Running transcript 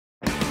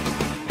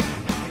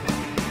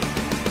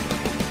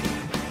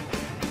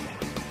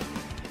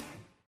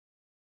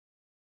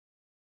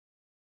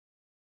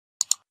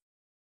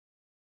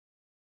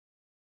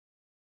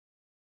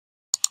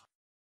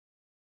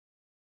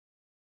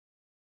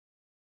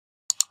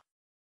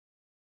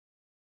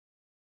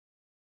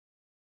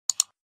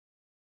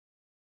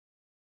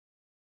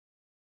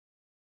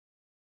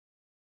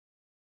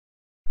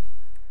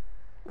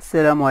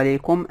Assalamu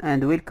alaikum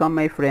and welcome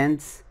my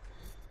friends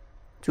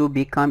to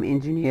Become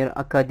Engineer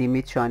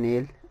Academy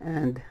channel,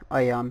 and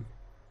I am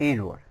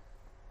Anouar.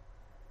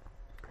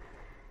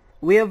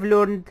 We have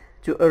learned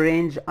to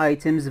arrange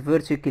items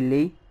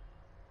vertically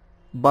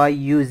by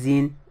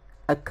using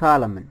a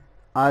column,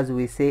 as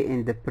we say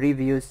in the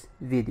previous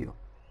video.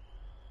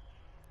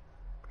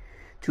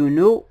 To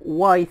know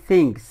why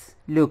things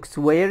looks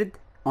weird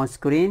on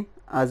screen,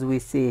 as we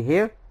say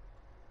here,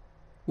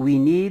 we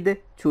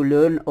need to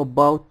learn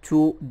about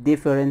two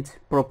different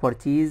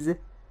properties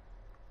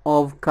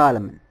of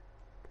column.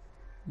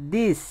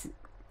 These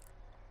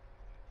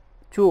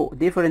two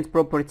different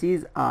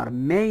properties are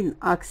main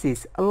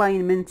axis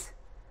alignment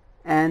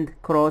and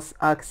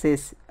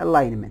cross-axis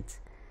alignment.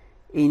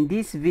 In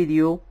this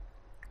video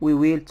we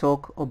will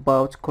talk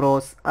about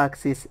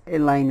cross-axis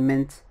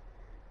alignment.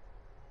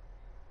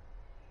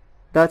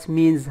 That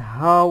means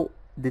how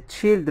the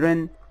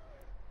children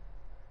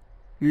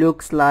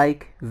looks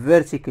like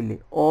vertically,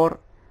 or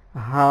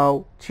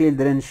how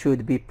children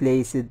should be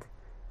placed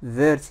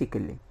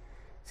vertically.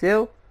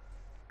 So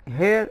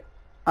here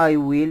I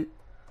will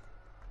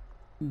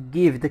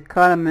give the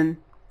column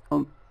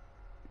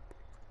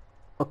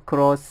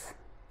across.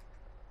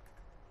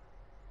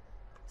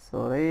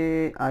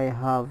 Sorry, I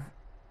have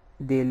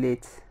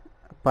delete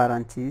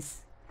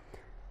parentheses.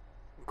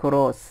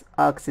 Cross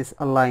axis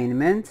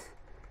alignment,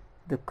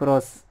 the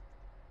cross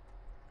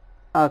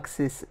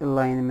axis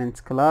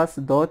alignment class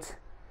dot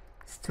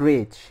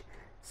stretch.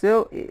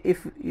 So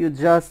if you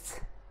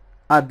just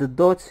add the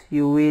dot,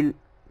 you will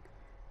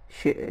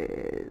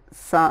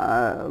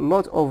a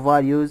lot of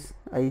values,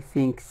 I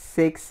think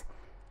 6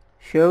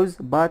 shows,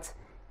 but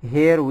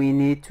here we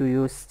need to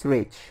use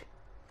stretch.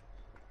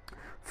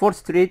 For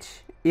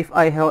stretch, if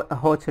I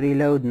hot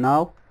reload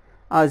now,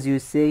 as you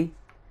see,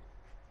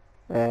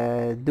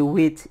 the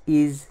width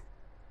is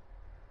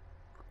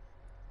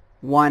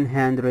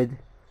 100%.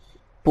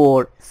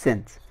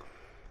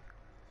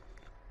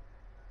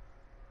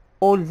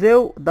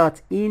 Although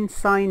that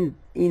inside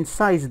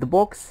the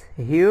box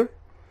here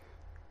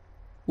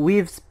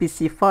we've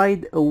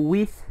specified a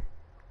width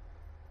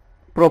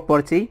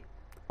property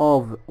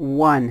of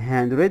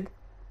 100,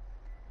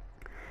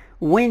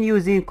 when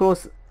using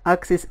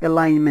cross-axis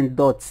alignment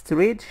dot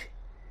stretch,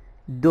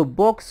 the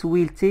box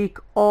will take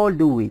all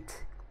the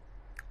width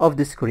of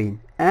the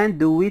screen and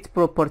the width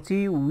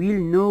property will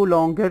no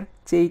longer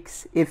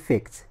takes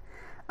effect.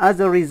 As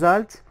a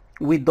result,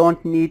 we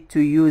don't need to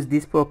use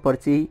this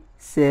property,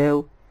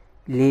 so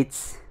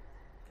let's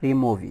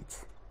remove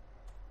it.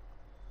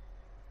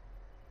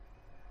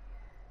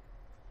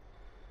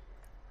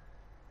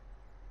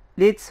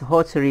 Let's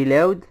hot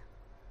reload,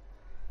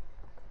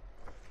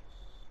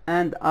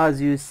 and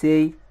as you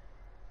see,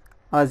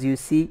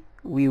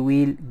 we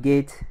will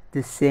get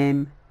the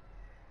same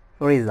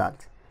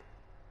result.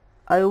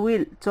 I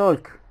will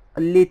talk a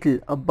little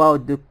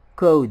about the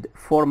code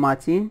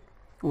formatting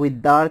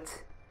with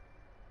Dart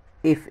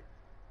if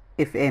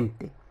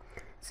empty.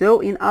 So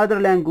in other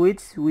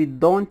languages we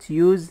don't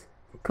use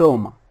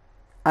comma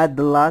at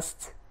the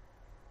last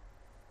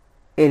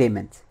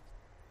element.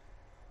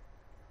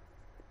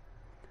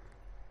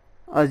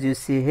 As you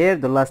see here,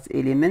 the last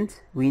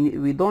element,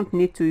 we don't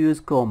need to use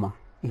comma.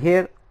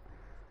 Here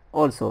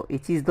also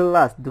it is the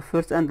last, the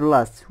first and the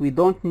last, we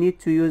don't need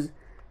to use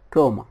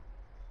comma.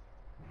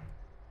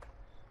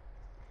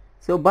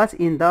 So but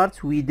in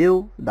Dart we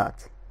do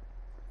that.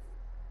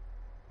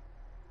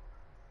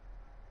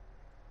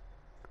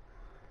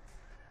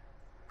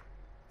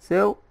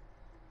 So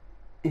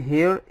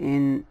here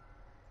in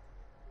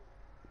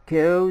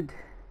code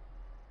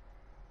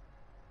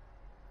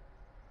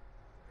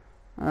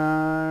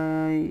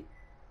I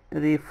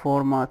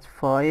reformat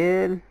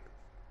file,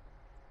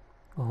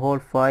 whole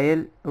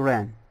file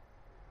run.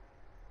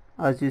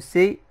 As you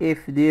see,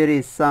 if there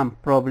is some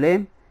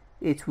problem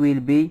it will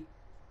be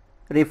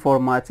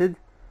reformatted,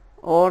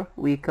 or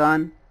we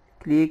can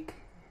click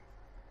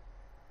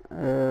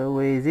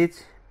where is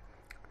it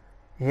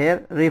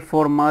here,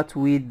 reformat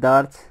with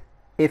Dart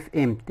if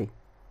empty.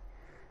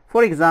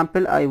 For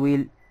example, I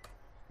will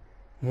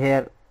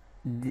here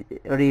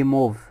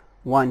remove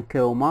one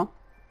comma,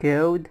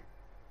 code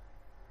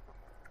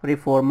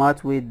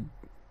reformat with,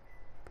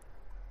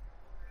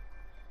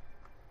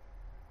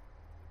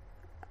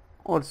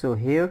 also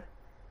here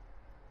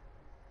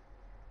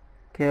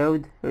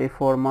code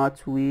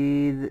reformat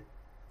with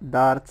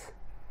Dart.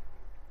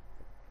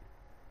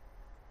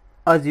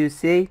 As you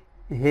see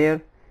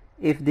here,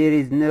 if there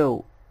is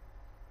no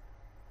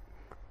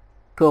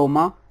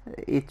comma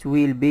it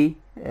will be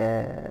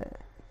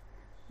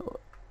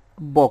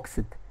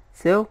boxed,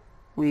 so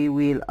we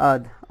will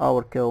add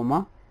our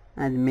comma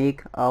and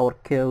make our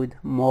code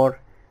more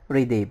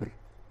readable.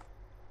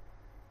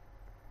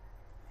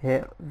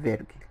 Here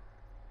virgule,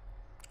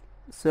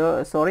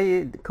 so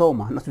sorry,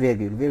 comma, not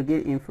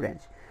virgule in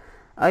French.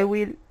 I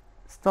will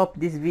stop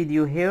this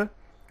video here,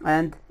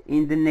 and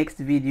in the next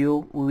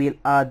video we will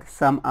add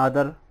some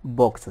other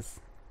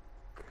boxes.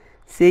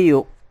 See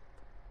you.